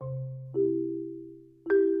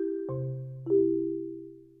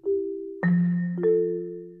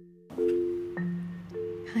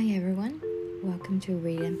to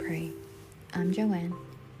Read and Pray. I'm Joanne.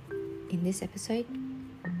 In this episode,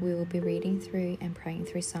 we will be reading through and praying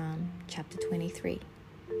through Psalm chapter 23.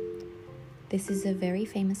 This is a very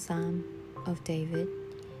famous psalm of David,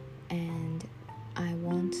 and I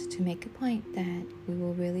want to make a point that we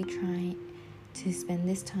will really try to spend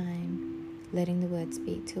this time letting the word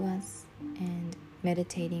speak to us and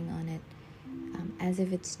meditating on it as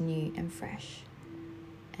if it's new and fresh.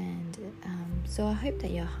 And so I hope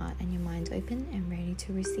that your heart and your mind's open and ready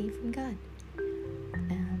to receive from God.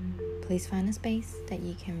 Please find a space that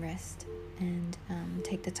you can rest and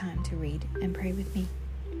take the time to read and pray with me.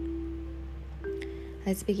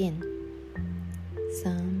 Let's begin.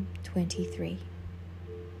 Psalm 23.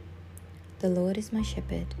 The Lord is my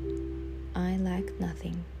shepherd, I lack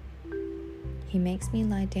nothing. He makes me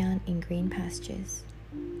lie down in green pastures.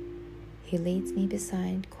 He leads me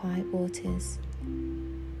beside quiet waters.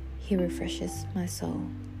 He refreshes my soul.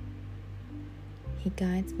 He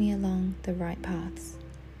guides me along the right paths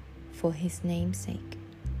for his name's sake.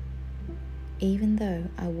 Even though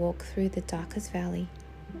I walk through the darkest valley,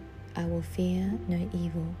 I will fear no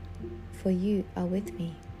evil, for you are with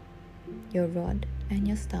me. Your rod and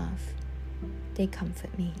your staff, they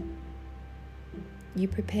comfort me. You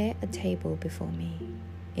prepare a table before me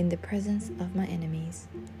in the presence of my enemies.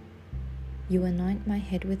 You anoint my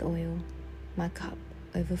head with oil, my cup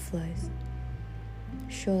overflows.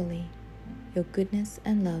 Surely your goodness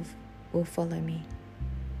and love will follow me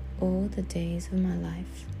all the days of my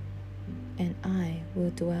life, and I will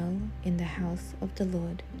dwell in the house of the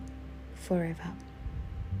Lord forever.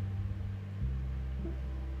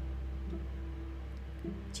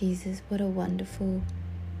 Jesus, what a wonderful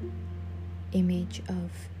image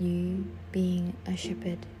of you being a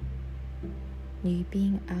shepherd, you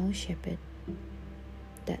being our shepherd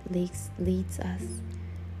that leads us,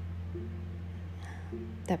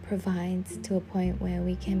 that provides to a point where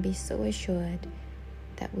we can be so assured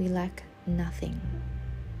that we lack nothing,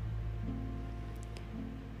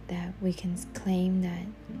 that we can claim that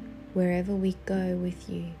wherever we go with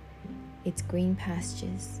you, it's green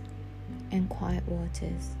pastures and quiet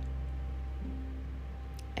waters.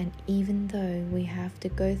 And even though we have to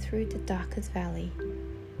go through the darkest valley,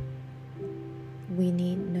 we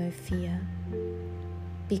need no fear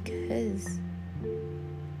because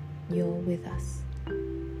you're with us.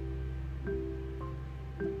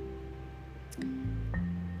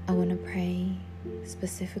 I want to pray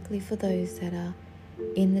specifically for those that are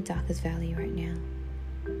in the darkest valley right now,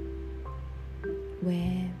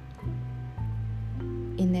 where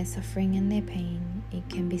in their suffering and their pain, it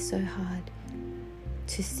can be so hard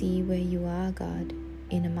to see where you are, God,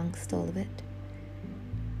 in amongst all of it.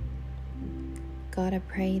 God, I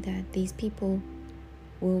pray that these people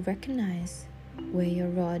will recognize where your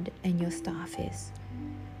rod and your staff is,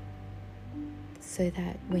 so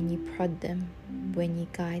that when you prod them, when you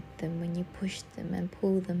guide them, when you push them and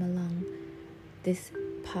pull them along this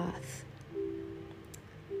path,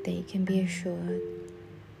 they can be assured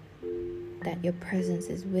that your presence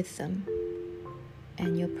is with them,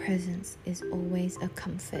 and your presence is always a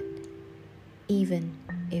comfort, even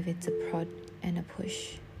if it's a prod and a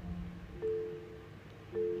push.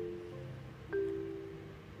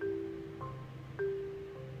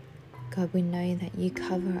 God, we know that you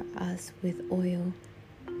cover us with oil,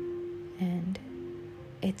 and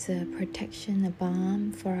it's a protection, a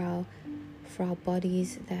balm for our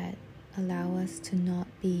bodies that allow us to not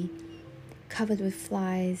be covered with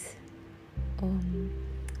flies,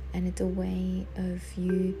 and it's a way of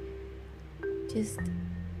you just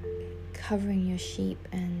covering your sheep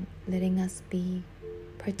and letting us be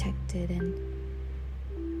protected. And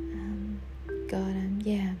God,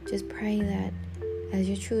 just pray that as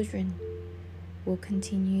your children will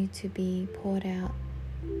continue to be poured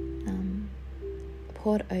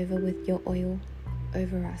over with your oil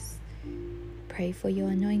over us. Pray for your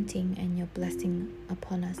anointing and your blessing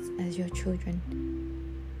upon us as your children.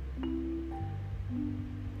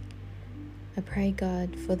 I pray,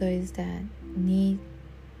 God, for those that need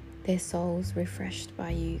their souls refreshed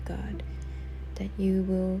by you, God, that you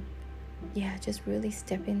will, just really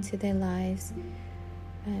step into their lives.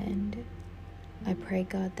 And I pray,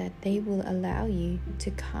 God, that they will allow you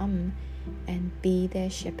to come and be their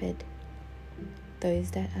shepherd.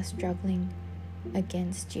 Those that are struggling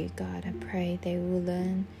against you, God, I pray they will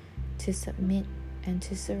learn to submit and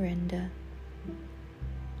to surrender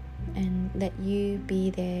and let you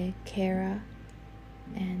be their carer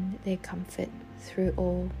and their comfort through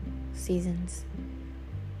all seasons.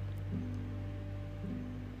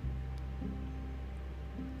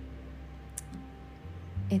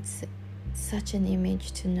 It's such an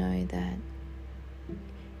image to know that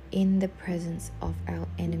in the presence of our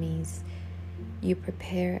enemies. You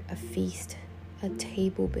prepare a feast, a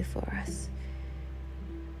table before us.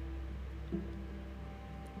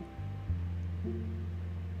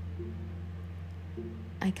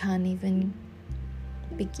 I can't even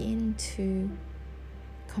begin to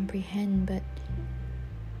comprehend, but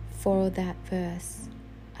for that verse,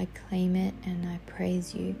 I claim it and I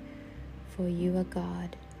praise you, for you are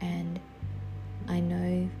God, and I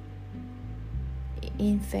know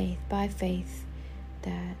in faith, by faith,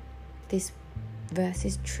 that this verse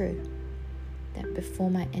is true, that before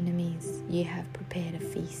my enemies you have prepared a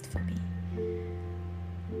feast for me.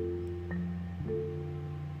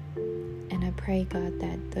 And I pray, God,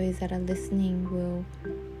 that those that are listening will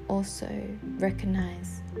also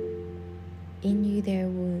recognize in you there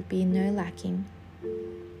will be no lacking,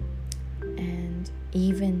 and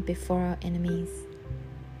even before our enemies,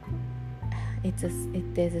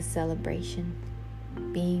 there's a celebration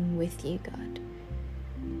being with you, God.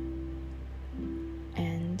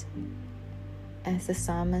 And as the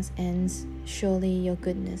psalmist ends, surely your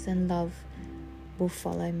goodness and love will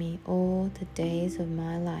follow me all the days of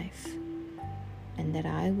my life, and that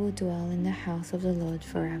I will dwell in the house of the Lord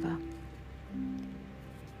forever.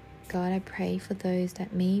 God, I pray for those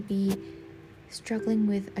that may be struggling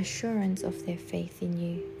with assurance of their faith in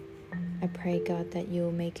you. I pray, God, that you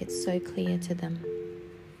will make it so clear to them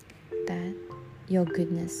that your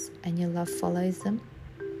goodness and your love follows them,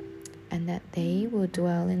 and that they will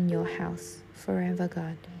dwell in your house forever,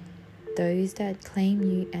 God. Those that claim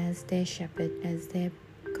you as their shepherd, as their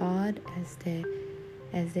God, as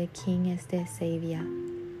their King, as their Savior.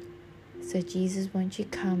 So Jesus, won't you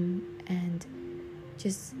come and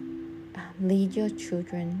just lead your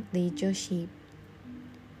children, lead your sheep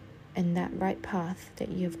in that right path that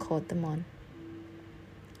you have called them on.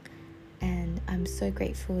 And I'm so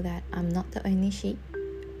grateful that I'm not the only sheep,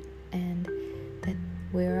 and that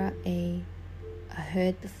we're a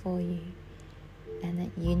herd before you, and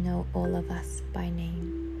that you know all of us by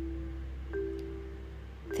name.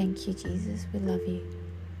 Thank you, Jesus. We love you.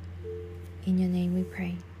 In your name we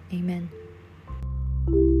pray. Amen.